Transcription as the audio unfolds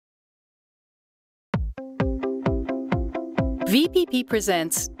VPP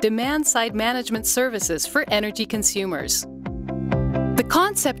presents Demand-Side Management Services for Energy Consumers. The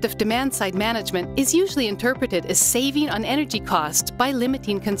concept of demand-side management is usually interpreted as saving on energy costs by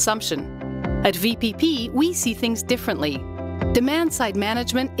limiting consumption. At VPP, we see things differently. Demand-side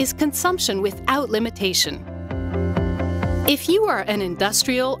management is consumption without limitation. If you are an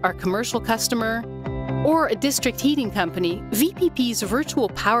industrial or commercial customer, or a district heating company, VPP's virtual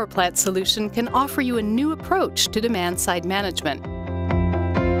power plant solution can offer you a new approach to demand-side management.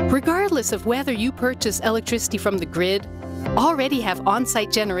 Regardless of whether you purchase electricity from the grid, already have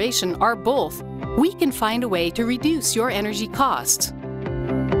on-site generation, or both, we can find a way to reduce your energy costs.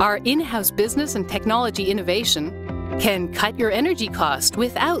 Our in-house business and technology innovation can cut your energy cost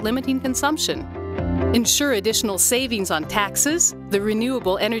without limiting consumption, ensure additional savings on taxes, the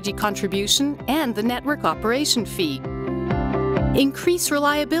renewable energy contribution, and the network operation fee. Increase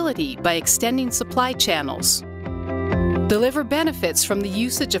reliability by extending supply channels. Deliver benefits from the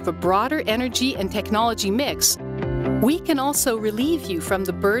usage of a broader energy and technology mix. We can also relieve you from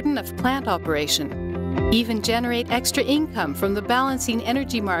the burden of plant operation, even generate extra income from the balancing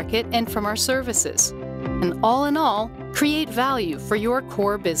energy market and from our services, and all in all, create value for your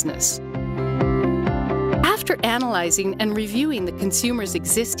core business. After analyzing and reviewing the consumer's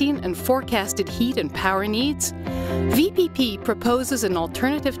existing and forecasted heat and power needs, VPP proposes an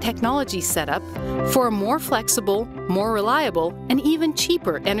alternative technology setup for a more flexible, more reliable, and even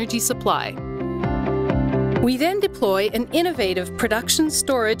cheaper energy supply. We then deploy an innovative production,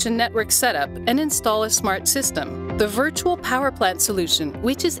 storage, and network setup and install a smart system, the virtual power plant solution,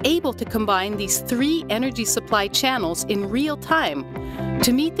 which is able to combine these three energy supply channels in real time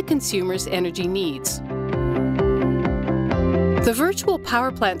to meet the consumer's energy needs. The virtual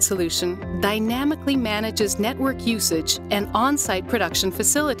power plant solution dynamically manages network usage and on-site production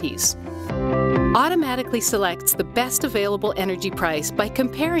facilities, automatically selects the best available energy price by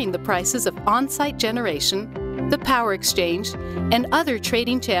comparing the prices of on-site generation, the power exchange, and other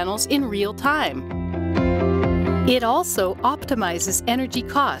trading channels in real time. It also optimizes energy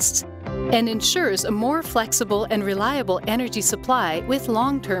costs and ensures a more flexible and reliable energy supply with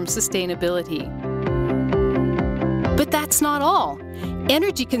long-term sustainability. But that's not all.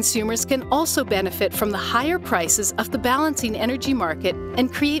 Energy consumers can also benefit from the higher prices of the balancing energy market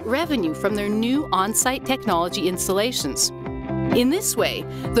and create revenue from their new on-site technology installations. In this way,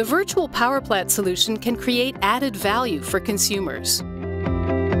 the virtual power plant solution can create added value for consumers.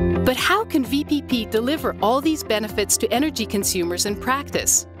 But how can VPP deliver all these benefits to energy consumers in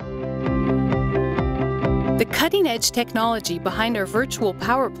practice? The cutting-edge technology behind our virtual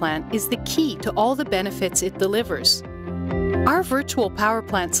power plant is the key to all the benefits it delivers. Our virtual power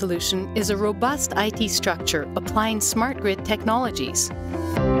plant solution is a robust IT structure applying smart grid technologies.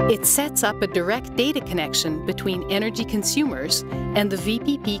 It sets up a direct data connection between energy consumers and the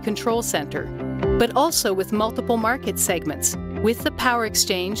VPP control center, but also with multiple market segments, with the power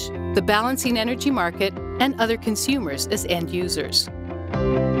exchange, the balancing energy market, and other consumers as end users.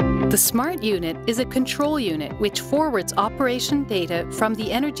 The Smart Unit is a control unit which forwards operation data from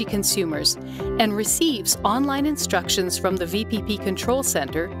the energy consumers and receives online instructions from the VPP Control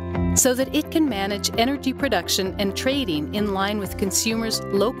Center so that it can manage energy production and trading in line with consumers'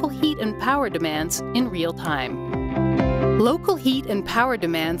 local heat and power demands in real time. Local heat and power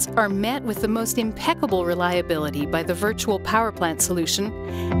demands are met with the most impeccable reliability by the virtual power plant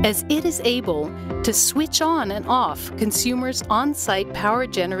solution, as it is able to switch on and off consumers' on-site power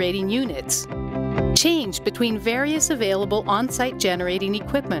generating units, change between various available on-site generating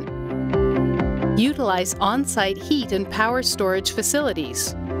equipment, utilize on-site heat and power storage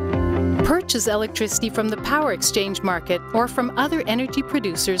facilities, purchase electricity from the power exchange market or from other energy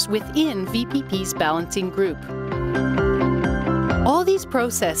producers within VPP's balancing group. All these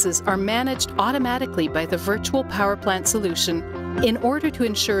processes are managed automatically by the virtual power plant solution in order to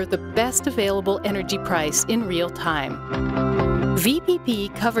ensure the best available energy price in real time.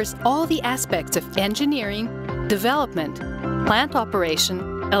 VPP covers all the aspects of engineering, development, plant operation,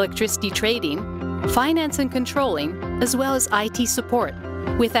 electricity trading, finance and controlling, as well as IT support,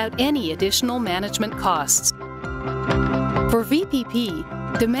 without any additional management costs. For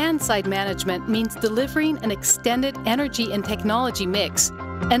VPP, demand-side management means delivering an extended energy and technology mix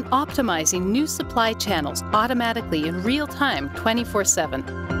and optimizing new supply channels automatically in real time 24/7.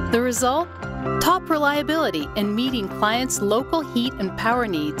 The result? Top reliability in meeting clients' local heat and power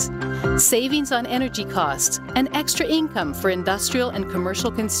needs, savings on energy costs, and extra income for industrial and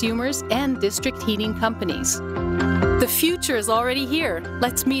commercial consumers and district heating companies. The future is already here.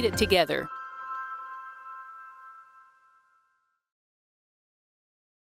 Let's meet it together.